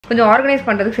கொஞ்சம் ஆர்கனைஸ்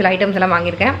பண்றதுக்கு சில ஐட்டம்ஸ் எல்லாம்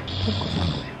வாங்கியிருக்கேன்.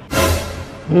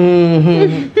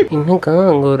 இன்னக்கா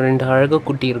அங்க ஒரு 2 அழகா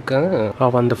குட்டி இருக்கேன்.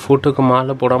 அவ அந்த போட்டோக்கு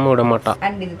மாலை போடாம விட மாட்டா.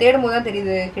 அண்ட் இது தேடும் போது தான்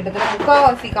தெரியுது கிட்டத்தட்ட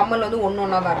முக்காவாசி கம்மல் வந்து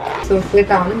ஒன்னா தான் இருக்கும். ஸோ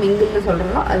ஸ்வேதா வந்து மிங்கிள்னு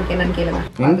சொல்றோம். அதுக்கு என்னன்னு கேளுங்க.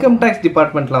 இன்கம் டாக்ஸ்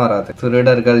டிபார்ட்மெண்ட்லாம் வராது.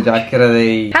 திருடர்கள் ஜாக்கிரதை.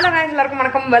 ஹலோ गाइस, எல்லாருக்கும்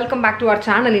வணக்கம். Welcome back to our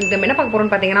channel. இந்த என்ன பார்க்க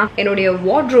போறோம்னு பாத்தீங்கன்னா என்னுடைய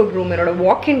வார்ட்ரோப் ரூம், என்னோட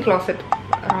வாக்-இன் கிளாசெட்.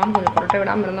 ராம் கொஞ்சம் பொருட்டை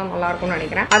விடாமல் இருந்தால் நல்லா இருக்கும்னு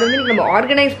நினைக்கிறேன். அது வந்து நம்ம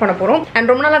ஆர்கனைஸ் பண்ண போறோம். அண்ட்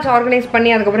ரொம்ப நாளாச்சு ஆர்கனைஸ் பண்ணி,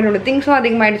 அதுக்கப்புறம் என்னோட திங்ஸும்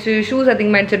அதிகமாயிடுச்சு, ஷூஸ்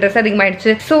அதிகமாயிடுச்சு, ட்ரெஸ்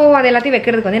அதிகமாயிடுச்சு. ஸோ அது எல்லாத்தையும்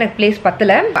வைக்கிறதுக்கு வந்து எனக்கு பிளேஸ்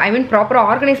பத்தல. ஐ மீன் ப்ராப்பரா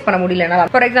ஆர்கனைஸ் பண்ண முடியல.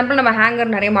 ஃபார் எக்ஸாம்பிள் நம்ம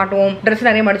ஹேங்கர் நிறைய மாட்டுவோம், ட்ரெஸ்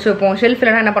நிறைய மடிச்சு வைப்போம், ஷெல்ஃப்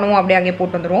இல்லைனா என்ன பண்ணுவோம், அப்படியே அங்கே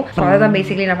போட்டு வந்துடும். ஸோ அதான்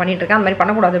பேசிக்கலி நான் பண்ணிட்டு இருக்கேன். அந்த மாதிரி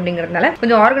பண்ணக்கூடாது அப்படிங்கிறதுனால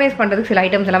கொஞ்சம் ஆர்கனைஸ் பண்றதுக்கு சில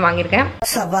ஐட்டம்ஸ் எல்லாம் வாங்கியிருக்கேன்.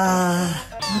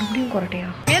 மறுபடியும் கொரட்டையா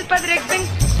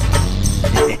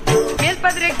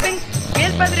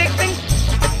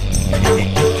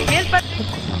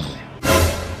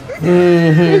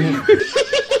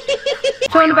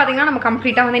ஸோ வந்து பார்த்தீங்கன்னா நம்ம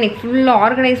கம்ப்ளீட்டாக வந்து இன்னைக்கு ஃபுல்லாக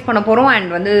ஆர்கனைஸ் பண்ண போகிறோம்.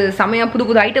 அண்ட் வந்து செமையாக புது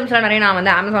புது ஐட்டம்ஸ்லாம் நிறைய நான்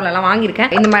வந்து அமேசான்லாம் வாங்கியிருக்கேன்.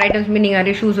 இந்த மாதிரி ஐட்டம்ஸ் நீங்கள்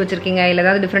நிறைய ஷூஸ் வச்சிருக்கீங்க, இல்லை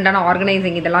ஏதாவது டிஃப்ரெண்டான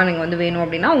ஆர்கனைசிங் இதெல்லாம் நீங்கள் வந்து வேணும்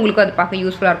அப்படின்னா உங்களுக்கு அது பார்க்க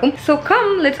யூஸ்ஃபுல்லாக இருக்கும். So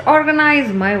come let's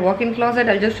organise my வாக்-இன்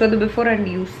closet. I'll just show the before and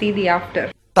you see the after.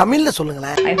 தமிழ்ல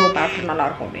சொல்லுங்களேன். ஐ ஹோப் ஆஃப்டர் நல்லா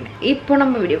இருக்கும் அப்படின்னு. இப்போ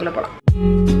நம்ம வீடியோக்குள்ள போகலாம்.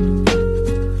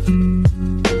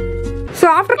 So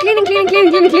after cleaning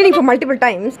for multiple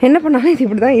times என்ன பண்ணாலும் இது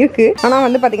இப்படி தான் இருக்கு. ஆனால்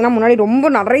வந்து பார்த்தீங்கன்னா முன்னாடி ரொம்ப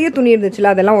நிறைய துணி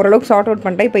இருந்துச்சுல, அதெல்லாம் ஓரளவுக்கு சார்ட் அவுட்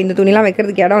பண்ணிட்டேன். இப்போ இந்த துணிலாம்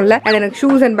வைக்கிறதுக்கு இடம் இல்லை. அது எனக்கு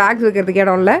ஷூஸ் அண்ட் பேக்ஸ் வைக்கிறதுக்கு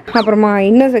இடம் இல்லை, அப்புறமா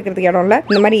இன்னர்ஸ் வைக்கிறதுக்கு இடம் இல்லை.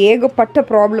 இந்த மாதிரி ஏகப்பட்ட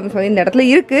ப்ராப்ளம்ஸ் வந்து இந்த இடத்துல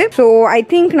இருக்கு. ஸோ ஐ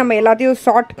திங்க் நம்ம எல்லாத்தையும்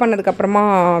சார்ட் பண்ணதுக்கு அப்புறமா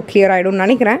கிளியர் ஆகிடும்னு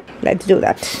நினைக்கிறேன். Let's do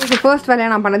that. So first வேலையை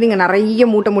நான் பண்ணது, இங்கே நிறைய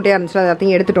மூட்டையாக இருந்துச்சு,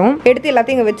 எல்லாத்தையும் எடுத்து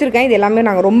எல்லாத்தையும் இங்கே வச்சிருக்கேன். இது எல்லாமே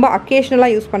நாங்கள் ரொம்ப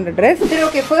அக்கேஷனலாக யூஸ் பண்ணுற ட்ரெஸ். சரி,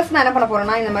 ஓகே. ஃபர்ஸ்ட் நான் என்ன பண்ண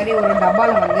போறேன்னா, இந்த மாதிரி ஒரு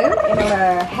டப்பாவில் வந்து என்னோட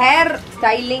hair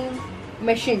styling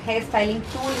machine, hair styling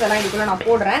tools எல்லாம் இதுக்குள்ள நான்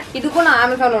போடுறேன். இதுக்கும் நான்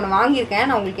அமேசான்ல ஒன்று வாங்கியிருக்கேன்.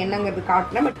 நான் உங்களுக்கு என்னங்கிறது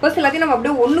காட்டுறேன். பட் ஃபர்ஸ்ட் எல்லாத்தையும் நம்ம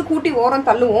அப்படியே ஒன்று கூட்டி ஓரம்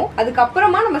தள்ளுவோம்.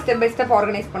 அதுக்கப்புறமா நம்ம ஸ்டெப் பை ஸ்டெப்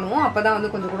ஆர்கனைஸ் பண்ணுவோம். அப்பதான்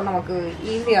வந்து கொஞ்சம் கூட நமக்கு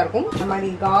ஈஸியா இருக்கும். இந்த மாதிரி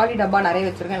காலி டப்பா நிறைய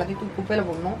வச்சிருக்கேன். எல்லாத்தையும் குப்பையில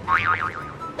போடணும்.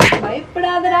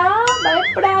 பயப்படாதடா,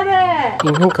 பயப்படாத.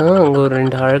 இன்னக்கா அங்க ஒரு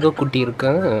 2 அழகா குட்டி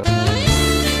இருக்கேன்.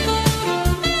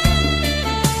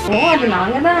 ஓ, அது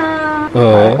நாங்க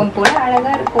தான் போல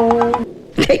அழகா இருக்கும்.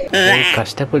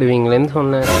 கஷ்டப்படுவீங்களேன்னு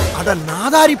சொன்னேன்.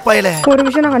 ஒரு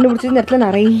விஷயம் நான் கண்டுபிடிச்சது, இந்த இடத்துல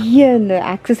நிறைய இந்த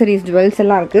ஆக்சசரிஸ் ஜுவல்ஸ்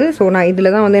எல்லாம் இருக்கு. ஸோ நான்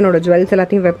இதில் தான் வந்து என்னோட ஜுவல்ஸ்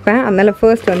எல்லாத்தையும் வைப்பேன். அதனால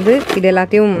ஃபர்ஸ்ட் வந்து இது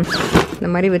எல்லாத்தையும் இந்த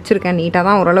மாதிரி வச்சிருக்கேன். நீட்டாக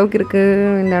தான் ஓரளவுக்கு இருக்கு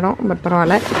இந்த இடம், பட்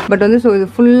பரவாயில்ல. பட் வந்து ஸோ இது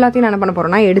ஃபுல்லாத்தையும் நான் என்ன பண்ண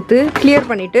போறேன்னா, எடுத்து கிளியர்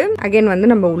பண்ணிட்டு அகைன்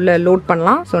வந்து நம்ம உள்ள லோட்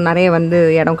பண்ணலாம். ஸோ நிறைய வந்து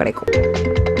இடம் கிடைக்கும்.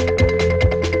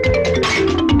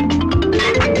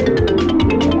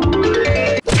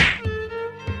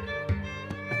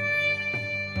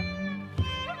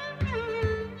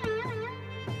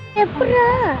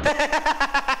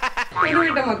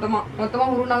 மொத்தமா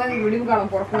உருனால விடிவு காலம்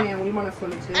பிறக்கும் என் உள்மனசு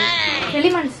சொல்லுச்சு.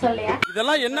 வெளிமனசு சொல்லையா?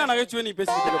 இதெல்லாம் என்ன நகைச்சுவை நீ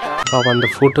பேசிட்டு இருக்க? அவ அந்த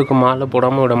போட்டோக்கு மாலை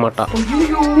போடாம விட மாட்டா.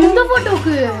 இந்த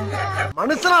போட்டோக்கு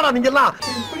மனுஷனாடா நீங்க எல்லாம்.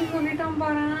 இப்படி சொல்லிட்டான்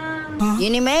பாரு.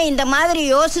 இனிமே இந்த மாதிரி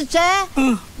யோசிச்ச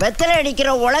வெத்தலை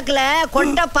அடிக்கிற உலக்குல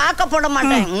கொண்ட பாக்க போட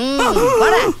மாட்டேன்.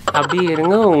 அப்படியே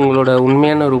இருங்க, உங்களோட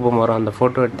உண்மையான ரூபம் வரும் அந்த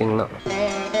போட்டோ எடுத்தீங்கன்னா.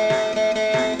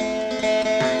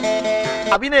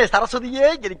 அபிநய சரஸ்வதியே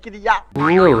இருக்கிறியா?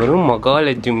 நீங்க ஒரு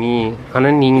மகாலட்சுமி. ஆனா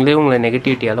நீங்களே உங்களை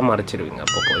நெகட்டிவிட்டியால மறைச்சிருவீங்க.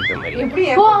 அப்போ இந்த மாதிரி எப்படி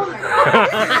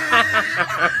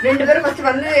ரெண்டு பேரும் ஃபர்ஸ்ட்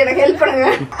வந்து எனக்கு ஹெல்ப் பண்ணுங்க.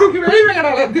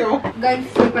 गाइस,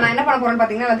 இப்போ நான் என்ன பண்ண போறேன்னு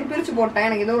பாத்தீங்கன்னா, எல்லாத்தையும் பிரிச்சு போட்டேன்.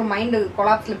 எனக்கு ஏதோ ஒரு மைண்ட்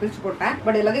கொலாப்ஸ்ல பிரிச்சு போட்டேன்.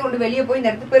 பட் எல்லாத்தையும் கொண்டு வெளியே போய்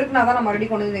இந்த இடத்து பெருக்குனா தான் நான்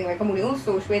மறுபடியும் கொண்டு வந்து வைக்க முடியும்.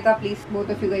 So Shweta, please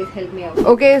both of you guys help me out.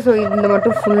 Okay, so இந்த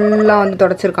மட்டும் ஃபுல்லா வந்து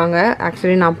தொடச்சிருக்காங்க.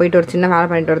 ஆக்சுவலி நான் போயிட்டு ஒரு சின்ன வேலை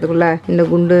பண்ணிட்டு வரதுக்குள்ள இந்த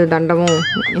குண்டு தண்டமும்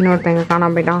இன்னொருத்தங்க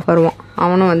காணாம போயிட்டான் வருவான்.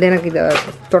 அவனும் வந்து எனக்கு இதை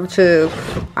தொடச்சு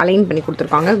அலைன் பண்ணி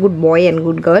கொடுத்துருக்காங்க. Good bye and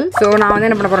good girl. So நான் வந்து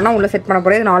என்ன பண்ண போறேன்னா, உள்ள செட் பண்ண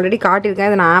போறேன். நான் ஆல்ரெடி காட்டியிருக்கேன்.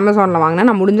 இதை நான் அமேசான்ல வாங்கினேன்.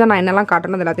 நான் முடிஞ்சா நான் என்னெல்லாம்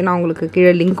காட்டணும் எல்லாத்தையும் நான் உங்களுக்கு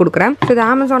கீழே லிங்க் கொடுக்குறேன். ஸோ இது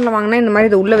அமேசான்ல வாங்கினேன். இந்த மாதிரி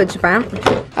இதை உள்ள வச்சுப்பேன்.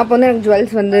 அப்போ வந்து எனக்கு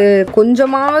ஜுவல்ஸ் வந்து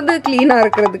கொஞ்சமாவது கிளீனா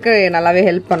இருக்கிறதுக்கு நல்லாவே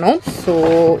ஹெல்ப் பண்ணும். ஸோ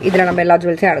இதுல நம்ம எல்லா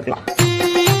ஜுவல்ஸையும் எடுக்கலாம்.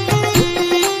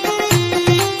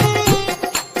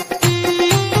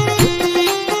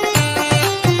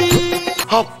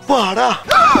 அப்பாடா,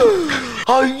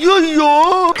 ஐயோ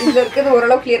இதுல இருக்கிறது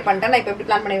ஓரளவு கிளியர் பண்ணிட்டேன். நான் இப்ப எப்படி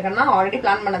பிளான் பண்ணிருக்கேன்னா, ஆல்ரெடி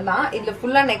பிளான் பண்ணதான். இதுல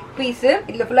ஃபுல்லா நெக் பீஸ்,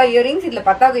 இதுல ஃபுல்லா இயரிங்ஸ், இதுல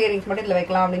 10வது இயரிங்ஸ் மட்டும் இதுல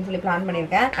வைக்கலாம் அப்படின்னு சொல்லி பிளான்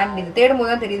பண்ணிருக்கேன். அண்ட் இது தேடும்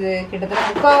போது தான் தெரியுது கிட்டத்தட்ட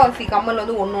முக்காவாசி கம்மல்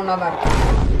வந்து ஒன்னா தான் இருக்கும்.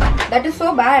 That is so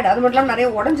bad. அது மட்டும் நிறைய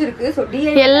உடைஞ்சிருக்கு. சோ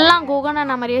எல்லாம்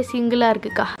கோகனா மாதிரியே சிங்கிளா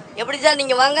இருக்குக்கா. எப்படி சார்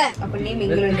நீங்க வாங்க. அப்ப நீ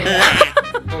மிங்கிள்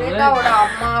ஸ்வேதாவோட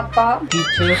அம்மா அப்பா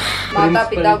டீச்சர்ஸ் மாதா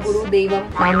பிதா குரு தெய்வம்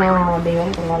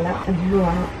தெய்வம் பரவாயில்ல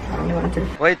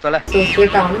போய் தொலை.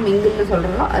 ஸ்வேதா வந்து மிங்கிள்னு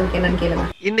சொல்றோம் அதுக்கு என்னன்னு கேளுங்க.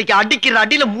 இன்னைக்கு அடிக்கிற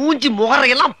அடியில மூஞ்சி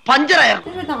முகரையெல்லாம் பஞ்சர் ஆயிரும்.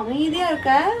 ஸ்வேதா அமைதியா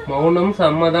இருக்க. மௌனம்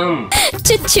சம்மதம்.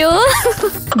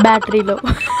 Battery low.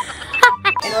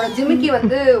 என்னோட ஜிமிக்கி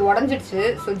வந்து உடஞ்சிடுச்சு.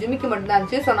 ஸோ ஜிமிக்கி மட்டும் தான்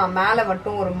இருந்துச்சு. ஸோ நான் மேலே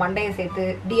மட்டும் ஒரு மண்டையை சேர்த்து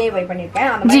டிஐவை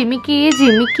பண்ணியிருக்கேன். ஜிமிக்கி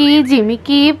ஜிமிக்கி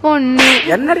ஜிமிக்கி பொண்ணு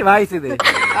என்னடி வாய்ஸ் இது?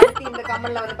 அடுத்து இந்த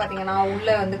கம்மல்ல வந்து பாத்தீங்கன்னா உள்ள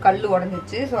வந்து கல்லு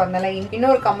உடஞ்சிச்சு. ஸோ அதனால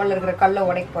இன்னொரு கம்மல்ல இருக்கிற கல்லை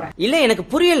உடைக்க போறேன். இல்ல எனக்கு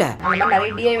புரியல. அந்த மாதிரி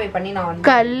நிறைய டிஐவை பண்ணி நான் வந்து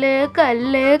கல்லு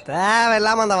கல்லு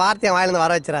தேவையில்லாம அந்த வார்த்தையை வாயிலிருந்து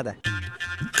வர வச்சிடாத.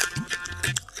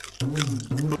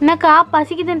 என்னக்கா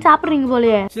பசிக்குதுன்னு சாப்பிடுறீங்க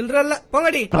போலயே. சில்றல்ல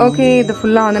போங்கடி. ஓகே, இது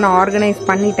ஃபுல்லா வந்து நான் ஆர்கனைஸ்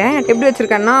பண்ணிட்டேன். எப்படி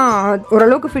வச்சிருக்கேன்னா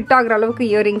ஓரளவுக்கு ஃபிட் ஆகுற அளவுக்கு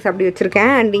இயரிங்ஸ் அப்படி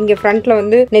வச்சிருக்கேன். அண்ட் இங்க ஃப்ரண்ட்ல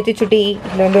வந்து நெத்திச்சுட்டி,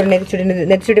 இதுல வந்து ஒரு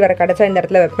நெத்திச்சுட்டி வர கிடைச்சா இந்த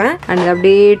இடத்துல வைப்பேன். அண்ட்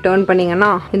அப்படியே டர்ன்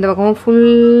பண்ணீங்கன்னா இந்த பக்கம் ஃபுல்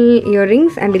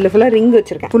இயரிங்ஸ் அண்ட் இதுல ஃபுல்லா ரிங்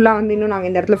வச்சிருக்கேன். ஃபுல்லா வந்து இன்னும் நாங்க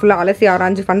இந்த இடத்துல ஃபுல்லா அலசி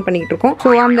ஆராய்ஞ்சு ஃபன் பண்ணிட்டு இருக்கோம்.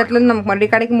 ஸோ அந்த இடத்துல இருந்து நமக்கு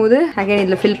மறுபடியும் கிடைக்கும் போது அகைன்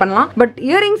இதுல ஃபில் பண்ணலாம். பட்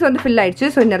இயரிங்ஸ் வந்து ஃபில் ஆயிடுச்சு.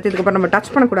 ஸோ இந்த இடத்துக்கு அப்புறம் நம்ம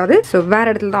டச் பண்ணக்கூடாது. ஸோ வேற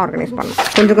இடத்துல தான் ஆர்கனைஸ் பண்ணலாம்.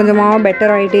 கொஞ்சம் கொஞ்சமா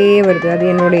பெட்டர் ஆயிட்டே வருது. அது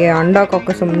என்னுடைய அண்டா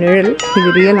காக்கசம் நிழல். இது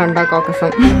ரியல் அண்டா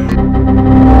காக்கசம்.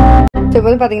 இப்போ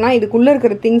வந்து பார்த்தீங்கன்னா இதுக்குள்ளே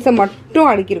இருக்கிற திங்ஸை மட்டும்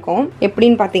அடுக்கியிருக்கோம்.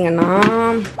 எப்படின்னு பார்த்தீங்கன்னா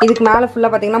இதுக்கு மேலே ஃபுல்லாக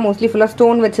பார்த்தீங்கன்னா மோஸ்ட்லி ஃபுல்லாக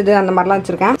ஸ்டோன் வச்சது அந்த மாதிரிலாம்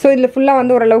வச்சிருக்கேன். ஸோ இதில் ஃபுல்லாக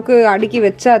வந்து ஓரளவுக்கு அடுக்கி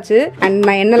வச்சாச்சு. அண்ட்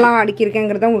நான் என்னெல்லாம்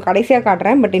அடுக்கியிருக்கேங்கிறத உங்களுக்கு கடைசியாக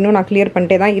காட்டுறேன். பட் இன்னும் நான் கிளியர்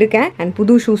பண்ணிட்டே தான் இருக்கேன். அண்ட்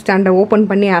புது ஷூ ஸ்டாண்டை ஓப்பன்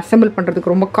பண்ணி அசம்பிள்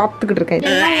பண்ணுறதுக்கு ரொம்ப காத்துக்கிட்டு இருக்கேன்.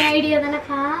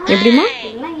 எப்படிமா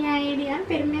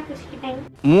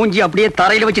மூஞ்சி அப்படியே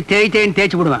தரையில வச்சு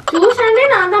தேய்ச்சி விடுவேன்.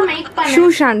 ஷூ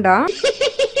ஸ்டாண்டா?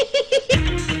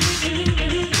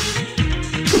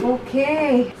 ஓகே,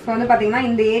 ஸோ வந்து பார்த்தீங்கன்னா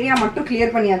இந்த ஏரியா மட்டும்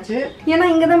கிளியர் பண்ணியாச்சு. ஏன்னா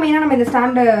இங்கே தான் மெயினாக நம்ம இந்த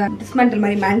ஸ்டாண்டை டிஸ்மேண்டில்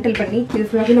மாதிரி மேண்டில் பண்ணி இது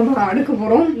ஃபுல்லாக நம்ம அடுக்க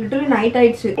போகிறோம். லிட்டரலி நைட்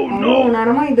ஆயிடுச்சு. அவ்வளோ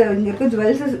நேரமாக இதை இங்கே இருக்க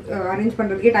ஜுவல்ஸ் அரேஞ்ச்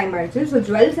பண்ணுறதுக்கே டைம் ஆயிடுச்சு. So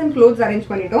jewels and clothes arrange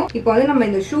பண்ணிட்டோம். இப்போ வந்து நம்ம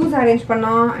இந்த ஷூஸ் அரேஞ்ச்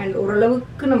பண்ணால் அண்ட்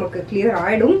ஓரளவுக்கு நமக்கு கிளியர்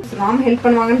ஆகிடும். ராம் ஹெல்ப்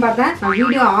பண்ணுவாங்கன்னு பார்த்தேன். நான்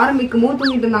வீடியோ ஆரம்பிக்கும் போது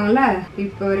தூங்கிட்டு இருந்தாங்கல்ல,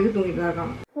 இப்போ வரைக்கும் தூங்கிட்டு தான்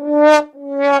இருக்காங்க.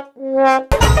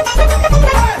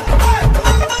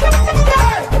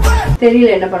 தெரியல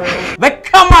என்ன பண்ணணும்.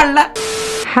 வெக்கமா இல்ல.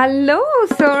 Hello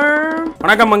sir.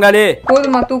 வணக்கம் மங்காளி.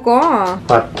 போதுமா தூக்கம்?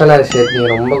 பத்தல சரி, நீ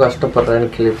ரொம்ப கஷ்டப்படுறேன்னு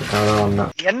கேள்விப்பட்டாதான்.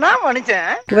 என்ன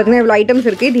மனுஷன்? பார்த்தீங்கன்னா இவ்வளோ ஐட்டம்ஸ்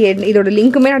இருக்கு. இதோட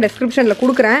லிங்க்குமே நான் டிஸ்கிரிப்ஷன்ல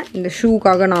கொடுக்குறேன். இந்த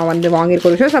ஷூக்காக நான் வந்து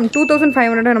வாங்கியிருக்கோம். ஷூ சம்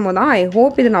 2500 நம்ம தான். ஐ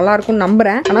ஹோப் இது நல்லா இருக்கும்னு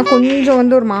நம்புறேன். ஆனால் கொஞ்சம்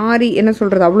வந்து ஒரு மாதிரி என்ன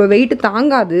சொல்றது, அவ்வளோ வெயிட்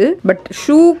தாங்காது. பட்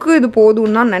ஷூக்கு இது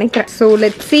போதும்னு தான் நினைக்கிறேன். ஸோ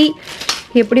லெட்ஸ் see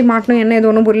எப்படி மாட்டணும் என்ன இது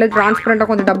ஒன்றும் புரியல. டிரான்ஸ்பரண்டாக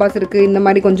கொஞ்சம் டப்பாஸ் இருக்குது, இந்த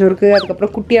மாதிரி கொஞ்சம் இருக்குது,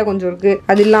 அதுக்கப்புறம் குட்டியாக கொஞ்சம் இருக்குது.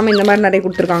 அது இல்லாமல் இந்த மாதிரி நிறைய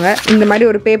கொடுத்துருக்காங்க. இந்த மாதிரி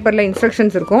ஒரு பேப்பரில்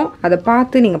இன்ஸ்ட்ரக்ஷன்ஸ் இருக்கும். அதை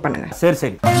பார்த்து நீங்கள் பண்ணுங்கள். சரி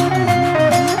சரி.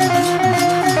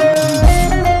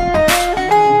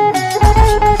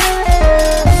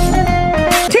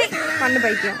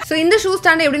 ஸோ இந்த ஷூ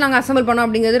ஸ்டாண்டை எப்படி நாங்கள் அசம்பிள் பண்ணோம்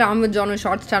அப்படிங்கிறது Ram with Janu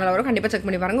shorts channel வரும். கண்டிப்பாக செக்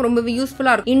பண்ணி பாருங்க. ரொம்ப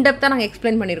யூஸ்ஃபுல்லாக இருக்கும். இன்டெப்த்தாக நாங்கள்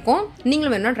எக்ஸ்பிளைன் பண்ணியிருக்கோம்.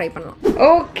 நீங்களும் வேணா ட்ரை பண்ணலாம்.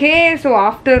 ஓகே, ஸோ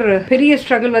ஆஃப்டர் பெரிய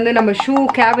ஸ்ட்ரகிள் வந்து நம்ம ஷூ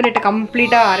கேபினெட்டை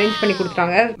கம்ப்ளீட்டாக அரேஞ்ச் பண்ணி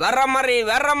கொடுத்துட்டாங்க. வர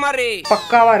மாதிரி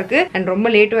பக்காவாக இருக்குது. அண்ட் ரொம்ப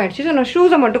லேட்டும் ஆயிடுச்சு. ஸோ நான்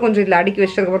ஷூஸை மட்டும் கொஞ்சம் இதில் அடுக்கி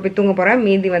வச்சதுக்கப்புறம் போய் தூங்க போகிறேன்.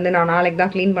 மீதி வந்து நான் நாளைக்கு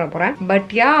தான் க்ளீன் பண்ண போகிறேன். பட்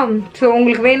யா, ஸோ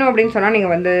உங்களுக்கு வேணும் அப்படின்னு சொன்னால்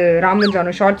நீங்கள் வந்து Ram with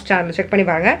Janu shorts channel check பண்ணி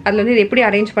பாருங்க. அதில் வந்து இது எப்படி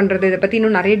அரேஞ்ச் பண்ணுறது, இதை பற்றி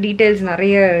இன்னும் நிறைய டீட்டெயில்ஸ்,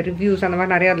 நிறைய ரிவ்யூஸ் அந்த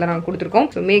மாதிரி நிறைய அதில் நாங்கள் கொடுத்துருக்கோம்.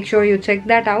 So make sure you check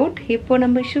that out. இப்போ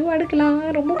நம்ம ஷூ அடுக்கலாம்.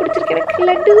 ரொம்ப பிடிச்சிருக்கு எனக்கு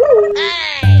லட்டு.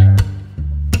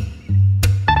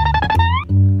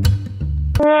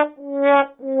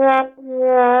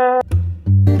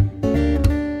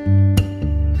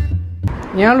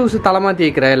 ஏன் லூசு தலைமாத்தி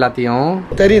வைக்கிற எல்லாத்தையும்?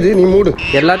 தெரியுது, நீ மூடு.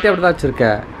 எல்லாத்தையும் அப்படிதான் வச்சிருக்க.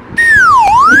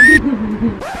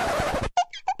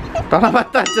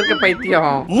 தலைமாத்தான் வச்சிருக்க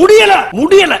பைத்தியம்.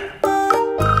 முடியல.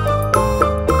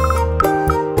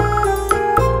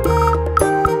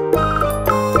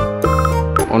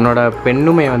 உன்னோட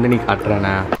பெண்ணுமை வந்து நீ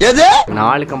காட்டுறேனா? எது?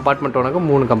 4 கம்பார்ட்மெண்ட் உனக்கு,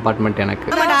 3 கம்பார்ட்மெண்ட் எனக்கு.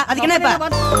 அதுக்கு என்ன இப்ப?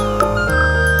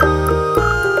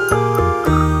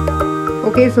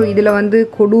 ஓகே, ஸோ இதில் வந்து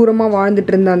கொடூரமாக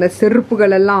வாழ்ந்துட்டு இருந்த அந்த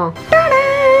செருப்புகள் எல்லாம்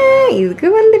இதுக்கு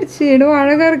வந்துடுச்சு. இடம்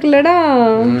அழகா இருக்குல்லடா.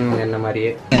 என்ன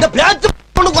மாதிரியே இந்த பேச்சு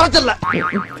ஒண்ணு குறைச்சல.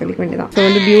 சொல்லிக்க வேண்டியதான். ஸோ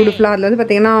வந்து பியூட்டிஃபுல்லாக அதில் வந்து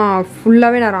பார்த்தீங்கன்னா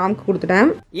ஃபுல்லாகவே நான் ராம்க்கு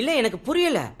கொடுத்துட்டேன். இல்ல எனக்கு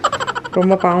புரியல.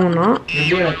 ரொம்ப பாவம்னா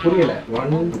எனக்கு புரியல.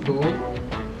 1 2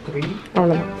 3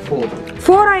 அவ்வளோதான்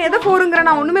 4 எதை 4ங்கிற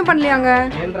நான் ஒன்றுமே பண்ணலையாங்க.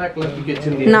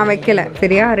 நான் வைக்கல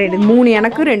சரியா. 3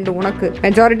 எனக்கு 2 உனக்கு.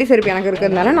 மெஜாரிட்டி செருப்பு எனக்கு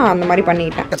இருக்கிறதுனால நான் அந்த மாதிரி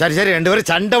பண்ணிட்டேன். சரி சரி 2 பேரும்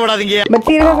சண்டை போடாதீங்க. பட்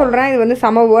சீரியஸாக சொல்கிறேன், இது வந்து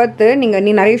செம ஒர்த்து.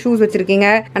 நீ நிறைய ஷூஸ் வச்சிருக்கீங்க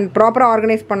அண்ட் ப்ராப்பராக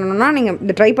ஆர்கனைஸ் பண்ணணும்னா நீங்கள்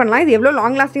இது ட்ரை பண்ணலாம். இது எவ்வளோ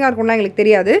லாங் லாஸ்டிங்காக இருக்கும்னா எங்களுக்கு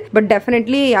தெரியாது. பட்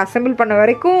டெஃபினெட்லி அசம்பிள் பண்ண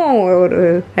வரைக்கும் ஒரு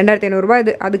 2500 ரூபாய்.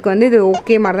 இது அதுக்கு வந்து இது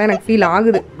ஓகே மாதிரி தான் எனக்கு ஃபீல்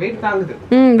ஆகுது.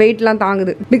 வெயிட்லாம்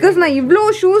தாங்குது. பிகாஸ் நான் இவ்வளோ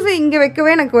ஷூஸ் இங்கே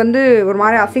வைக்கவே எனக்கு வந்து ஒரு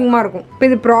மாதிரி அசிங்கமாக இருக்கும். இப்போ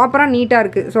இது ப்ராப்பராக நீட்டாக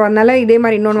இருக்குது. ஸோ அதனால இதே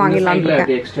மாதிரி இன்னொன்று வாங்கிடலான்னு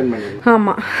இருக்கேன்.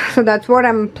 ஆமாம். So that's what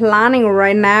I'm planning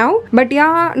right now. But yeah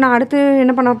நான் அடுத்து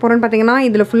என்ன பண்ண போகிறேன்னு பார்த்தீங்கன்னா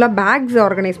இதில் ஃபுல்லாக பேக்ஸ்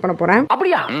ஆர்கனைஸ் பண்ண போகிறேன்.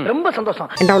 அப்படியா? ரொம்ப சந்தோஷம்.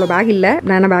 என்கிட்ட அவ்வளோ பேக் இல்லை.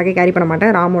 நான் என்ன பேக்கே கேரி பண்ண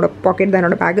மாட்டேன். ராமோட பாக்கெட் தான்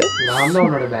என்னோட back.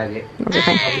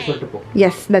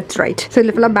 Yes that's right. So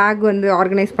இதில் ஃபுல்லாக பேக் வந்து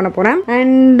ஆர்கனைஸ் பண்ண போகிறேன்.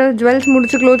 அண்ட் ஜுவல்ஸ்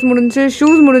முடிச்சு, க்ளோத்ஸ் முடிஞ்சு,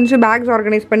 ஷூஸ் முடிஞ்சு, பேக்ஸ்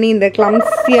ஆர்கனைஸ் பண்ணி இந்த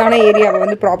கிளம்ஸியான ஏரியாவை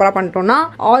வந்து ப்ராப்பராக பண்ணிட்டோம்னா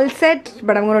all set.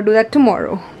 But I'm going to do that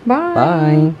tomorrow.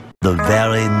 Bye. The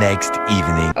very next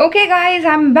evening. Okay guys,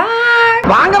 I'm back.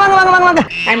 வாங்க வாங்க வாங்க வாங்க வாங்க.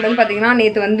 அண்ட் வந்து பாத்தீங்கன்னா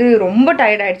நேத்து வந்து ரொம்ப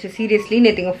டயர்ட் ஆயிடுச்சு. சீரியஸ்லி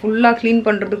நேத்து இங்க ஃபுல்லா க்ளீன்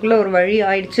பண்றதுக்குள்ள ஒரு வழி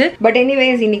ஆயிடுச்சு. பட்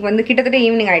எனிவேஸ் இன்னைக்கு வந்து கிட்டத்தட்ட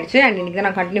ஈவினிங் ஆயிடுச்சு. அண்ட் இன்னைக்கு தான்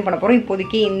நான் கண்டினியூ பண்ண போறோம்.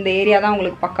 இப்போதைக்கு இந்த ஏரியா தான்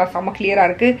உங்களுக்கு பக்கா செம்ம கிளியரா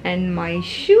இருக்கு. அண்ட் மை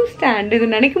ஷூ ஸ்டாண்ட்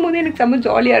இது நினைக்கும் போது எனக்கு செம்ம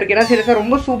ஜாலியா இருக்கு. ஏன்னா சீரியஸா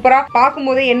ரொம்ப சூப்பரா பார்க்கும்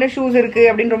போதே என்ன ஷூஸ் இருக்கு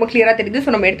அப்படின்னு ரொம்ப கிளியரா தெரியுது.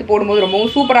 ஸோ நம்ம எடுத்து போடும்போது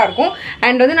ரொம்பவும் சூப்பரா இருக்கும்.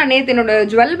 அண்ட் வந்து நான் நேத்து என்னோட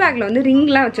ஜுவல் பேக்ல வந்து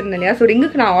ரிங்லாம் வச்சிருந்தேன் இல்லையா. ஸோ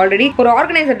ரிங்குக்கு நான் ஆல்ரெடி ஒரு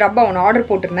ஆர்கனைசர் டப்பா ஒன்று ஆர்டர்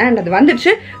போட்டிருந்தேன். அண்ட் அது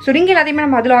வந்துச்சு. ஸோ ரிங் எல்லாத்தையுமே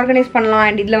நம்ம அதில் ஆர்கனைஸ் பண்ணலாம்.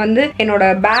 அண்ட் இதில் வந்து என்னோட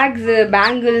பேக்ஸ்,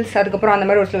 பேங்கிள்ஸ், அதுக்கப்புறம் அந்த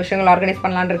மாதிரி ஒரு சில விஷயங்கள் ஆர்கனைஸ்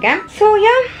பண்ணலான்னு இருக்கேன். So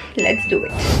yeah let's do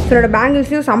it. So என்னோட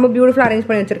பேங்கிள்ஸையும் செம்ம பியூட்டிஃபுல்லாக அரேஞ்ச்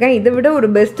பண்ணி வச்சிருக்கேன். இதை விட ஒரு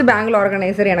பெஸ்ட் பேங்கிள்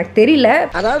ஆர்கனைசர் எனக்கு தெரியல.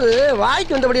 அதாவது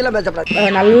வாய்க்கு வந்தபடியெல்லாம் பேசப்படாது.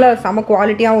 நல்ல செம்ம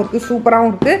குவாலிட்டியாகவும் இருக்குது,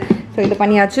 சூப்பராகவும் இருக்குது. ஸோ இது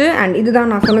பண்ணியாச்சு. அண்ட்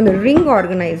இதுதான் நான் சொன்ன இந்த ரிங்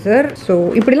ஆர்கனைசர். ஸோ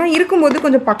இப்படிலாம் இருக்கும்போது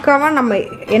கொஞ்சம் பக்காவாக நம்ம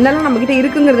என்னெல்லாம் நம்மக்கிட்ட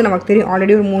இருக்குங்கிறது நமக்கு தெரியும்.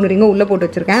 ஆல்ரெடி ஒரு 3 ரிங்கை உள்ளே போட்டு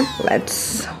வச்சுருக்கேன். Let's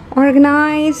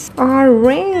organize our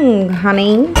ring,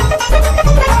 honey.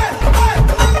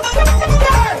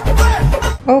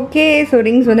 Okay. So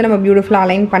rings வந்து நம்ம பியூட்டிஃபுல்லாக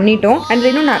அலைன் பண்ணிட்டோம். அண்ட்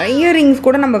இன்னும் நிறைய ரிங்ஸ்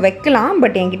கூட நம்ம வைக்கலாம்.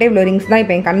 பட் என்கிட்ட இவ்வளோ ரிங்ஸ் தான்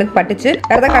இப்போ என் கண்ணுக்கு பட்டுச்சு.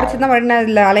 வேறு ஏதாவது கிடச்சி தான் மறுபடியும் நான்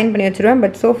இதில் அலைன் பண்ணி வச்சுருவேன்.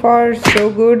 But so for so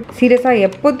good. சீரியஸாக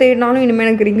எப்போ தேடினாலும் இனிமேல்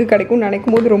எனக்கு ரிங்கு கிடைக்கும்னு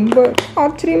நினைக்கும் போது ரொம்ப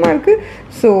ஆச்சரியமாக இருக்குது.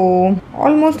 So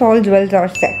almost all jewels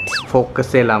R set.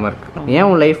 ஃபோக்கஸே இல்லாமல் இருக்கு. ஏன்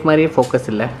உன் லைஃப் மாதிரியே ஃபோக்கஸ்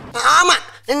இல்லை? ஆமா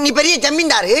நீ பெரிய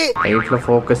ஜமீன்தாரு. லைஃப்பில்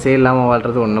ஃபோக்கஸே இல்லாமல்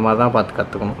வாழ்றது ஒன்று மாதிரி தான் பார்த்து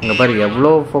கற்றுக்கணும். இங்கே பாரு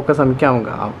எவ்வளோ ஃபோக்கஸ் அமைக்க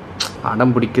அவங்க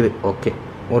அடம் பிடிக்குது. ஓகே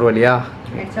ஒரு வழியா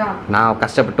நான்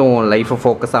கஷ்டப்பட்டு உன் லைஃபை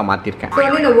ஃபோக்கஸாக மாற்றிருக்கேன். ஸோ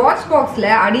வந்து இந்த வாட்ச் பாக்ஸில்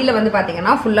அடியில் வந்து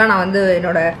பார்த்தீங்கன்னா ஃபுல்லாக நான் வந்து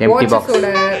என்னோட வாட்சஸோட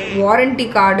வாரண்டி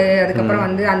கார்டு, அதுக்கப்புறம்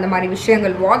வந்து அந்த மாதிரி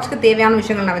விஷயங்கள், வாட்ச்க்கு தேவையான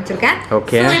விஷயங்கள் நான் வச்சிருக்கேன்.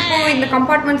 ஓகே. இப்போ இந்த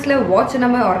கம்பார்ட்மெண்ட்ஸில் வாட்ச்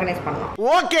நம்ம ஆர்கனைஸ் பண்ணலாம்.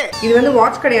 ஓகே. இது வந்து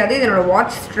வாட்ச் கிடையாது, இது என்னோட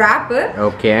வாட்ச் ஸ்ட்ராப்.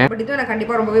 ஓகே. பட் இது எனக்கு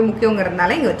கண்டிப்பாக ரொம்பவே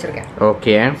முக்கியங்கிறதுனால இங்கே வச்சிருக்கேன்.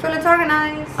 ஓகே. So let's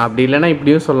organise. அப்படி இல்லைன்னா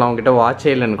இப்படியும் சொல்லலாம், உங்ககிட்ட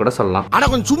வாட்சே இல்லைன்னு கூட சொல்லலாம். ஆனா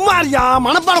கொஞ்சம் சும்மா இருக்கியா,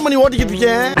 மனப்பாடம் பண்ணி ஓட்டிக்கிட்டு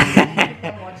இருக்கேன்.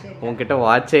 உங்ககிட்ட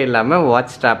வாட்சே இல்லாமல்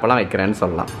வாட்ச் ஸ்ட்ராப்பெல்லாம் வைக்கிறேன்னு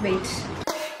சொல்லலாம். வெயிட்.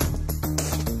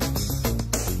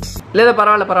 இல்லை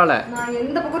பரவாயில்ல பரவாயில்ல. நான்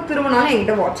எந்த பக்கம் திரும்பினாலும்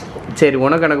என்கிட்ட வாட்ச் இருக்கும். சரி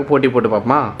உனக்கு எனக்கு போட்டி போட்டு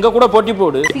பார்ப்போமா? இங்க கூட போட்டி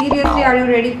போடு. Seriously, are you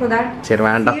ready for that? சரி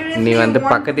வேண்டாம். நீ வந்து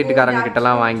பக்கத்து வீட்டுக்காரங்க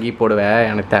கிட்டலாம் வாங்கி போடுவ,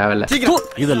 எனக்கு தேவையில்ல.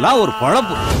 இதெல்லாம் ஒரு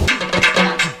பழப்பு.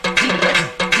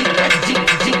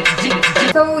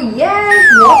 So yes,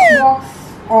 watch box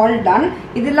all done.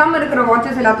 இது இல்லாமல் இருக்கிற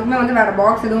வாட்சஸ் எல்லாத்துக்குமே வந்து வேற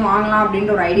பாக்ஸ் எதுவும் வாங்கலாம்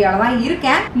அப்படின்ற ஒரு ஐடியாவில் தான்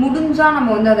இருக்கேன். முடிஞ்சா நம்ம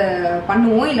வந்து அதை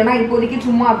பண்ணுவோம். இல்லைனா இப்போதைக்கு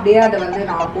சும்மா அப்படியே அதை வந்து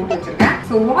நான் போட்டு வச்சிருக்கேன்.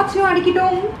 So வாட்சும்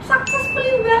அடிக்கிட்டோம்.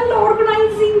 Successfully well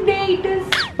organising day it is.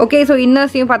 Okay. So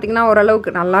இன்னர்ஸையும் பார்த்தீங்கன்னா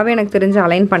ஓரளவுக்கு நல்லாவே எனக்கு தெரிஞ்சு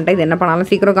அலைன் பண்ணிட்டேன். இது என்ன பண்ணாலும்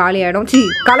சீக்கிரம் காலி ஆகிடும்,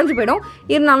 கலைஞ்சு போயிடும்.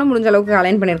 இருந்தாலும் முடிஞ்ச அளவுக்கு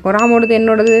அலைன் பண்ணியிருக்கோம். ராமோடது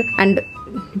என்னோடது. அண்ட்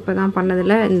இப்போ தான்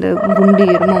பண்ணதில்ல இந்த குண்டு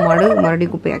எரும மாடு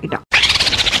மறுபடியும் குப்பையாக்கிட்டான்.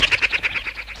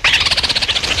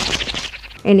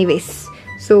 எனிவேஸ்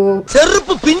ஸோ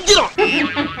செருப்பு பிஞ்சிரும்.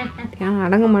 ஏன்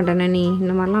அடங்க மாட்டேனே நீ,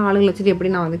 இந்த மாதிரிலாம் ஆளுங்களை வச்சுட்டு எப்படி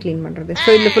நான் வந்து க்ளீன் பண்ணுறது. ஸோ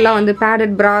இதில் ஃபுல்லாக வந்து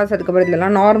பேடட் ப்ராஸ், அதுக்கப்புறம்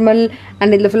இதெல்லாம் நார்மல்.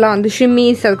 அண்ட் இதில் ஃபுல்லாக வந்து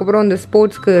ஷிம்மிஸ், அதுக்கப்புறம் இந்த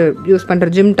ஸ்போர்ட்ஸ்க்கு யூஸ் பண்ணுற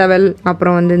ஜிம் டவல்,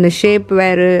 அப்புறம் வந்து இந்த ஷேப்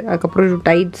வேரு, அதுக்கப்புறம்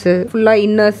டைட்ஸு, ஃபுல்லாக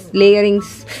இன்னர்ஸ்,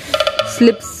 லேயரிங்ஸ்,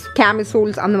 ஸ்லிப்ஸ்,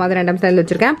 கேமிசோல்ஸ், அந்த மாதிரி ஐட்டம்ஸ் தான்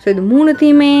வச்சுருக்கேன். ஸோ இது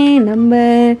மூணுத்தையுமே நம்ம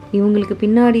இவங்களுக்கு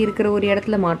பின்னாடி இருக்கிற ஒரு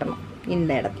இடத்துல மாட்டணும்.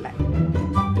 இந்த இடத்துல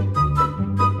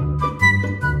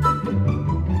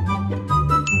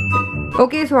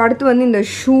ஓகே. ஸோ அடுத்து வந்து இந்த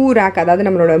ஷூ ரேக், அதாவது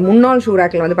நம்மளோட முன்னாள் ஷூ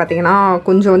ரேக்கில் வந்து பார்த்தீங்கன்னா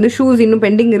கொஞ்சம் வந்து ஷூஸ் இன்னும்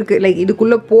பெண்டிங் இருக்குது. லைக்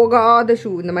இதுக்குள்ளே போகாத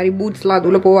ஷூ, இந்த மாதிரி பூட்ஸ்லாம்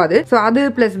அதுக்குள்ளே போகாது. ஸோ அது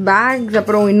ப்ளஸ் பேக்ஸ்,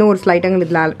 அப்புறம் இன்னும் ஒரு சில ஐட்டங்கள்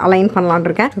இதில் அலைன் பண்ணலான்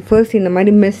இருக்கேன். ஸோ ஃபர்ஸ்ட் இந்த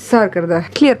மாதிரி மெஸ்ஸாக இருக்கிறத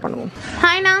கிளியர் பண்ணுவோம்.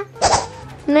 ஹாய்ண்ணா,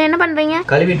 இன்னும் என்ன பண்ணுறீங்க?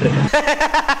 கழுவிட்டு இருக்கேன்.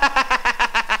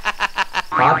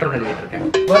 பாத்திரம் கழுவிட்டு இருக்கேன்.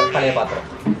 பழைய பாத்திரம்.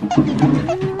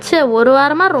 சே, ஒரு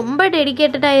வாரமா ரொம்ப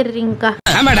டெடிகேட்டட் ஆயிடுறீங்கக்கா.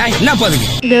 ஆமாடா என்ன போதுங்க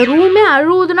இந்த ரூமே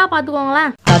அழுவுதுன்னா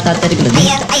பாத்துக்கோங்களேன். தாத்தா தெரிக்கிறது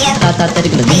தாத்தா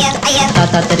தெரிக்கிறது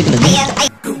தாத்தா தெரிக்கிறது.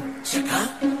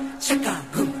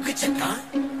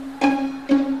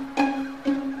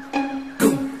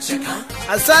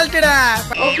 அசால்ட்டடா.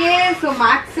 ஓகே, ஸோ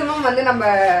மேக்ஸிமம் வந்து நம்ம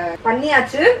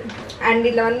பண்ணியாச்சு. அண்ட்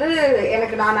இதுல வந்து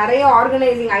எனக்கு நான் நிறைய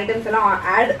ஆர்கனைசிங் ஐட்டம்ஸ் எல்லாம்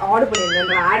ஆட்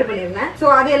பண்ணியிருந்தேன். ஸோ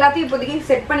அது எல்லாத்தையும் இப்போதைக்கு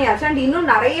செட் பண்ணியாச்சு. அண்ட் இன்னும்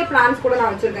நிறைய பிளான்ஸ் கூட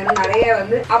நான் வச்சிருக்கேன். நிறைய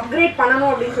வந்து அப்கிரேட்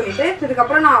பண்ணணும் அப்படின்னு சொல்லிட்டு.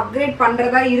 இதுக்கப்புறம் நான் அப்கிரேட்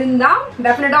பண்றதா இருந்தா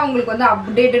டெஃபினட்டா உங்களுக்கு வந்து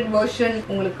அப்டேட்டட் வெர்ஷன்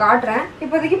உங்களுக்கு காட்டுறேன்.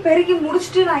 இப்போதைக்கு பெருக்கி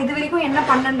முடிச்சுட்டு நான் இது வரைக்கும் என்ன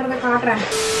பண்ணன்றதை காட்டுறேன்.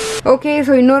 ஓகே,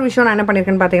 ஸோ இன்னொரு விஷயம் நான் என்ன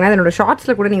பண்ணியிருக்கேன்னு பார்த்தீங்கன்னா, என்னோட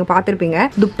ஷார்ட்ஸில் கூட நீங்கள் பார்த்துருப்பீங்க.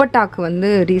 துப்பட்டாக்கு வந்து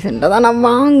ரீசெண்டாக தான் நான்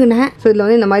வாங்கினேன். ஸோ இதில்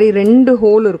வந்து இந்த மாதிரி 2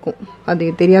 ஹோல் இருக்கும். அது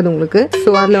தெரியாது உங்களுக்கு.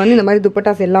 ஸோ அதில் வந்து இந்த மாதிரி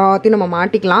துப்பட்டாஸ் எல்லாத்தையும் நம்ம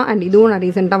மாட்டிக்கலாம். அண்ட் இதுவும் நான்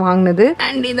ரீசெண்டாக வாங்கினது.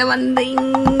 அண்ட் இதை வந்து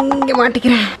இங்கே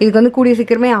மாட்டிக்கிறேன். இதுக்கு வந்து கூடிய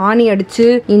சீக்கிரமே ஆணி அடிச்சு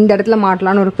இந்த இடத்துல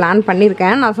மாட்டலான்னு ஒரு பிளான்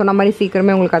பண்ணியிருக்கேன். நான் சொன்ன மாதிரி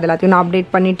சீக்கிரமே உங்களுக்கு அது எல்லாத்தையும் நான்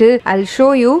அப்டேட் பண்ணிட்டு I'll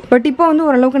show you. பட் இப்போ வந்து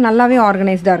ஓரளவுக்கு நல்லாவே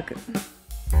ஆர்கனைஸ்டாக இருக்கு.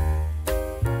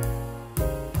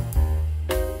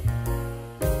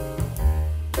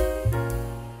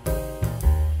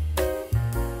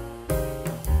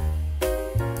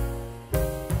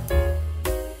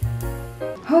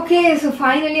 Okay, so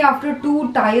finally after 2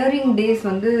 tiring days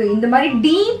வந்து இந்த மாதிரி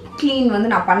டீப் க்ளீன் வந்து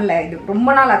நான் பண்ணல. இது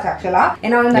ரொம்ப நாள் ஆச்சு ஆக்சுவலா.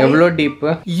 ஏன்னா வந்து எவ்வளோ டீப்?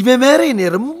 இவன் வேற என்னை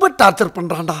ரொம்ப டார்ச்சர்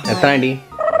பண்றான்டா. எத்தனை அடி?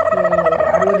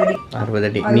 60 அடி. 60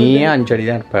 அடி. நீயே 5 அடி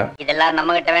தான் இருப்ப. இதெல்லாம்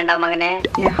நம்ம கிட்ட வேண்டாம் மகனே.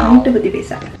 என் ஹவுண்ட் பத்தி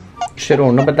பேசாங்க. சரி,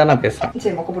 உன்னை பத்தி தான் நான் பேசுறேன்.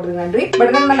 சரி, மொக்க போடுறது நன்றி.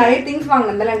 பட் நம்ம நிறைய திங்ஸ்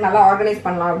வாங்கினதால எனக்கு நல்லா ஆர்கனைஸ்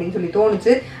பண்ணலாம் அப்படின்னு சொல்லி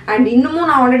தோணுச்சு. அண்ட் இன்னமும்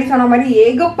நான் ஆல்ரெடி சொன்ன மாதிரி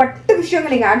ஏகப்பட்ட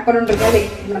விஷயங்கள் நீங்க ஆட்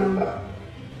பண்ணுறேன்.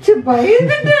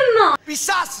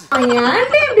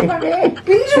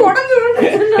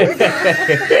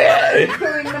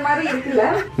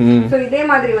 இதே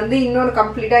மாதிரி வந்து இன்னொரு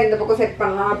கம்ப்ளீட்டா இந்த பக்கம் செட்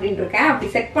பண்ணலாம் அப்படின்னு இருக்கேன். அப்படி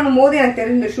செட் பண்ணும்போது எனக்கு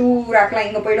தெரிஞ்ச ஷூ ரேக்லாம்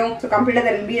இங்க போயிடும். ஸோ கம்ப்ளீட்டா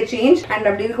there will be a change. And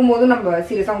அப்படி இருக்கும்போது நம்ம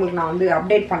சீரியஸா உங்களுக்கு நான் வந்து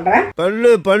அப்டேட் பண்றேன்.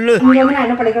 இங்க வந்து நான்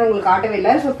என்ன பண்ணிக்கிறேன் உங்களுக்கு காட்டவே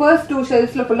இல்லை. ஸோ ஃபர்ஸ்ட் 2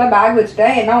 ஷெல்ஃப்ஸ்ல ஃபுல்லா பேக்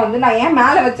வச்சுட்டேன். ஏன்னா வந்து நான் ஏன்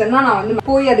மேல வச்சேன்னா நான் வந்து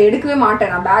போய் அதை எடுக்கவே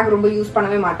மாட்டேன். நான் பேக் ரொம்ப யூஸ்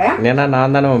பண்ணவே மாட்டேன். ஏன்னா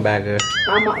நான் தானே பேக்.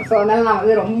 ஆமா, ஸோ அதனால நான்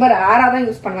வந்து ரொம்ப ரேரா தான்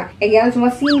யூஸ் பண்ணுவேன். எங்கேயாவது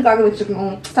சும்மா சீனுக்காக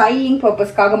வச்சுக்கணும், ஸ்டைலிங்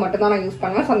பர்பஸ்க்காக மட்டும் தான் நான் யூஸ்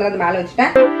பண்ணுவேன். ஸோ அதனால மேல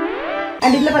வச்சுட்டேன்.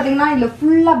 அண்ட் இதுல பாத்தீங்கன்னா இதுல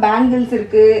ஃபுல்லா பேங்கிள்ஸ்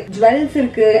இருக்கு, ஜுவல்ஸ்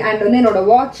இருக்கு, அண்ட் வந்து என்னோட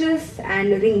வாட்சஸ்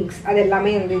அண்ட் ரிங்ஸ் அது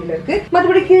எல்லாமே வந்து இதுல இருக்கு.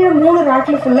 மற்றபடி கீழே 3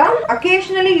 ரேக்ல ஃபுல்லா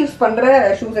அகேஷனலி யூஸ் பண்ற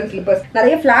ஷூஸ் அண்ட் ஸ்லிப்பர்ஸ்.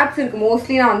 நிறைய ஃபிளாட்ஸ் இருக்கு.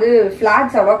 மோஸ்ட்லி நான் வந்து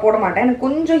ஃபிளாட்ஸ் அவ்வளோ போட மாட்டேன். எனக்கு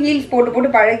கொஞ்சம் ஹீல்ஸ்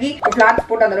போட்டு பழகி ஃபிளாட்ஸ்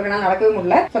போட்டு அந்த அளவுக்கு நான் நடக்கவே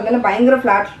முடியல. ஸோ அதனால பயங்கர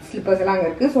ஃபிளாட் ஸ்லிப்பர்ஸ் எல்லாம் அங்க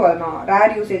இருக்கு. ஸோ அது நான்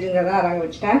ரேர் யூசேஜுங்கிறத அதாங்க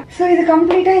வச்சுட்டேன். ஸோ இது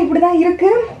கம்ப்ளீட்டா இப்படிதான்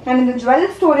இருக்கு. அண்ட் இந்த ஜுவல்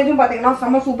ஸ்டோரேஜும் பாத்தீங்கன்னா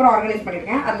செம்ம சூப்பரா ஆர்கனைஸ்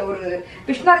பண்ணிருக்கேன். அதுல ஒரு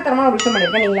பிஷ்னாரித்தனமான ஒரு விஷயம்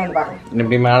பண்ணிருக்கேன். நீங்களும் வந்து பாருங்க.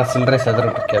 இப்படி மேல சில்லறை செதறிட்டு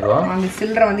அந்த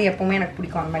சில்லறை வந்து எப்பவுமே எனக்கு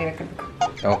பிடிக்கும் அந்த மாதிரி வைக்கிறதுக்கு.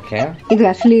 ஓகே, இது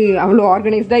ஆக்சுவலி அவ்வளோ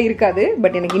ஆர்கனைஸ்டா இருக்காது.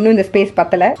 பட் எனக்கு இன்னும் இந்த ஸ்பேஸ்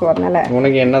பத்தல. ஸோ அதனால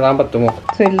உனக்கு என்னதான் பத்துமோ.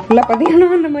 ஸோ இது ஃபுல்லா பாத்தீங்கன்னா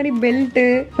இந்த மாதிரி பெல்ட்,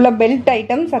 ஃபுல்லா பெல்ட்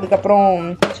ஐட்டம்ஸ், அதுக்கப்புறம்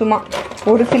சும்மா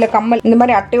ஒரு சில கம்மல் இந்த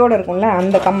மாதிரி அட்டையோட இருக்கும்ல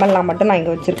அந்த கம்மல்லாம் மட்டும் நான்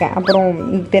இங்க வச்சிருக்கேன். அப்புறம்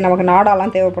நமக்கு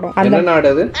நாடாலாம் தேவைப்படும். அந்த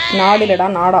நாடு இல்லடா,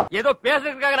 நாடா. ஏதோ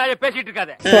பேசுறதுக்காக நான் பேசிட்டு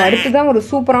இருக்காத. ஸோ அடுத்துதான் ஒரு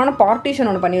சூப்பரான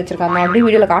பார்ட்டிஷன் ஒன்று பண்ணி வச்சிருக்காங்க. நான் அப்படியே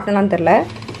வீடியோல காட்டலாம்னு தெரியல.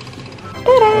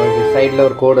 சைடுல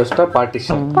ஒரு கோட் வச்சா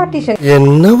பார்ட்டிஷன்.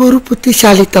 என்ன ஒரு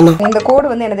புத்திசாலித்தனம். இந்த கோடு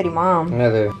வந்து என்ன தெரியுமா?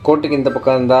 என்னது? கோட்டுக்கு இந்த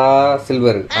பக்கம் இருந்தா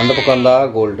சில்வர், அந்த பக்கம் இருந்தா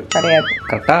கோல்டு. கிடையாது.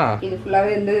 கரெக்ட்டா? இது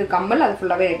ஃபுல்லாவே வந்து கம்மல், அது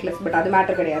ஃபுல்லாவே நெக்லஸ். பட் அது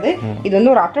மேட்டர் கிடையாது. இது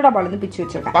வந்து ஒரு அட்டை டப்பால இருந்து பிச்சு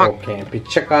வச்சிருக்கேன். ஓகே,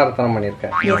 பிச்சைக்காரத்தனம்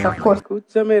பண்ணிருக்கேன். S, of course.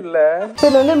 குச்சமே இல்ல. சோ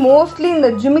இது வந்து மோஸ்ட்லி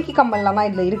இந்த ஜிமிக்கி கம்மல்லாம் தான்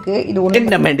இதுல இருக்கு. இது ஒண்ணு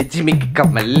என்ன மேண்டி ஜிமிக்கி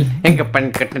கம்மல் எங்க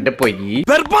பண்ணி கட்டிட்டு போய்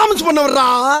பெர்ஃபார்மன்ஸ் பண்ண வர்றா.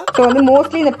 சோ வந்து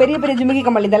மோஸ்ட்லி இந்த பெரிய பெரிய ஜிமிக்கி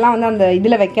கம்மல் இதெல்லாம் வந்து அந்த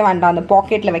இதுல வைக்க வேண்டாம், அந்த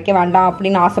பாக்கெட்ல வைக்க வேண்டாம்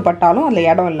அப்படின்னு ஆசைப்பட்டாலும் அதுல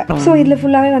இடம் இல்லை. ஸோ இதுல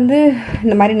ஃபுல்லாவே வந்து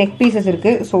இந்த மாதிரி நெக் பீசஸ்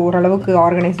இருக்கு. ஸோ ஓரளவுக்கு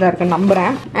ஆர்கனைஸ்டா இருக்குன்னு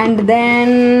நம்புறேன். அண்ட்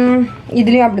தென்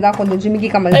இதுலயும் அப்படிதான் கொஞ்சம் ஜிமிக்கி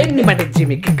கம்மல்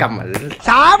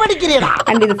சாவடிக்கிறீடா.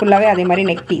 அண்ட் இது ஃபுல்லாவே அதே மாதிரி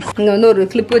நெக் பீஸ். இங்க வந்து ஒரு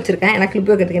கிளிப் வச்சிருக்கேன். ஏன்னா கிளிப்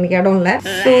வைக்கிறதுக்கு எனக்கு இடம் இல்லை.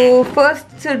 ஸோ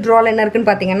ஃபர்ஸ்ட் ட்ரால் என்ன இருக்குன்னு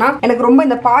பாத்தீங்கன்னா, எனக்கு ரொம்ப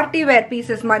இந்த பார்ட்டி வேர்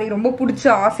பீசஸ் மாதிரி ரொம்ப பிடிச்ச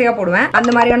ஆசையா போடுவேன் அந்த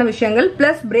மாதிரியான விஷயங்கள்.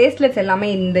 பிளஸ் பிரேஸ்லெட்ஸ் எல்லாமே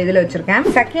இந்த இதுல வச்சிருக்கேன்.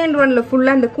 செகண்ட் ஒன்ல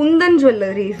ஃபுல்லா இந்த குந்தன்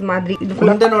ஜுவல்லரிஸ் மாதிரி. இது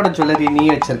குந்தனோட ஜுவல்லரி நீ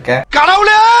வச்சிருக்க.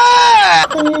 கடவுளே,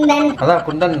 அதான்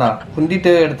குந்தன் தான்.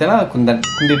 குந்திட்டு எடுத்தேன்னா குந்தன்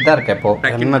குந்திட்டு தான் இருக்க. இப்போ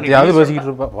என்னத்தையாவது பேசிக்கிட்டு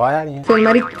இருப்பா. இந்த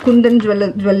மாதிரி குந்தன்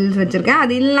ஜுவல்ஸ் வச்சிருக்கேன்.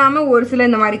 அது இல்லாம ஒரு சில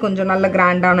இந்த மாதிரி கொஞ்சம் நல்ல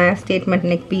கிராண்டான ஸ்டேட்மெண்ட்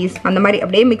நெக் பீஸ் அந்த மாதிரி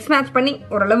அப்படியே மிக்ஸ் மேட்ச் பண்ணி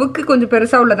ஓரளவுக்கு கொஞ்சம்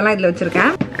பெருசா உள்ளதெல்லாம் இதுல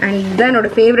வச்சிருக்கேன். அண்ட் இதுதான்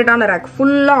என்னோட ஃபேவரட்டான ரேக்.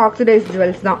 ஃபுல்லா ஆக்சிடைஸ்ட்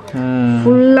ஜுவல்ஸ் தான்.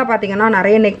 ஃபுல்லா பாத்தீங்கன்னா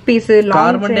நிறைய neck piece,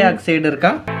 carbon di oxide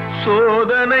இருக்கா?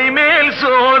 சோதனை மேல்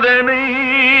சோதனை.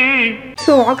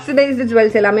 ஸோ ஆக்சிடைஸ்டு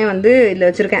ஜுவல்ஸ் எல்லாமே வந்து இதில்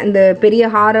வச்சிருக்கேன். இந்த பெரிய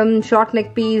ஹாரம், ஷார்ட்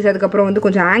நெக் பீஸ், அதுக்கப்புறம் வந்து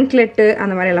கொஞ்சம் ஆங்க்லெட்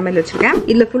அந்த மாதிரி எல்லாமே இதில் வச்சிருக்கேன்.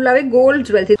 இதில் ஃபுல்லாவே கோல்ட்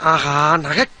ஜுவல்ஸ். ஆஹா,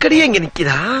 நகைக்கடியே இங்க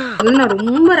நிக்குதா? நான்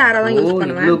ரொம்ப ரேரா தான் யூஸ்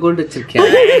பண்ணுவேன். கோல்டு வச்சிருக்கேன்.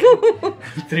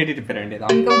 3D ரிப்பேர்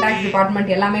வேண்டியதான். இன்கம் டாக்ஸ்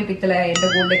டிபார்ட்மெண்ட் எல்லாமே பித்தளை, எந்த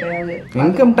கோல்டே கிடையாது.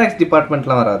 இன்கம் டாக்ஸ்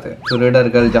டிபார்ட்மெண்ட்லாம் வராது.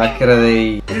 திருடர்கள் ஜாக்கிரதை.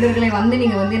 திருடர்களை வந்து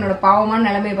நீங்க வந்து என்னோட பாவமான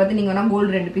நிலைமையை பார்த்து நீங்க வேணா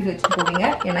கோல்டு 2 பீஸ் வச்சு போவீங்க.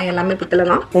 ஏன்னா எல்லாமே பித்தளை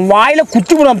தான். வாயில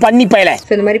குத்து புறம் பண்ணி பயல.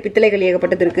 ஸோ இந்த மாதிரி பித்தளைகள்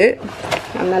ஏகப்பட்டது இருக்கு.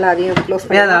 அதனால அதையும் க்ளோஸ்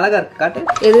பண்ணி. அது அழகா இருக்கு. காட்டு.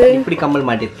 எது இப்படி கம்மல்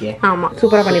மாட்டிருக்கே. ஆமா,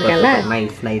 சூப்பரா பண்ணிருக்கேன்ல.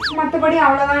 Nice nice. மத்தபடி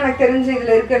அவ்வளவுதான் எனக்கு தெரிஞ்ச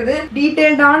இதுல இருக்கிறது.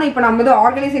 டீடைல்டான இப்ப நம்ம வந்து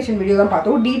ஆர்கனைசேஷன் வீடியோ தான்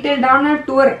பார்த்தோம். டீடைல்டான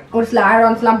டூர், ஒரு சில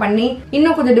ஆட்-ஆன்ஸ் எல்லாம் பண்ணி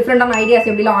இன்னும் கொஞ்சம் டிஃபரெண்டான ஐடியாஸ்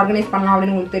எப்படிலாம் ஆர்கனைஸ் பண்ணலாம்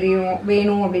அப்படின்னு உங்களுக்கு தெரியும்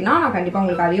வேணும் அப்படின்னா நான் கண்டிப்பா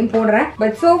உங்களுக்கு அதையும் போடுறேன்.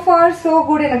 But so for so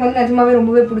good. எனக்கு வந்து நிஜமாவே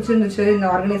ரொம்பவே பிடிச்சிருந்துச்சு இந்த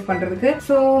ஆர்கனைஸ் பண்றதுக்கு.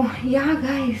 சோ யா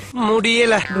கைஸ்,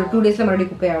 முடியல. 2 டேஸ்ல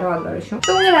மறுபடியும் குப்பை ஆடும். அந்த விஷயம்.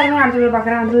 ஸோ எல்லாருமே அடுத்த வீடியோ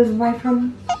பார்க்குறேன். By from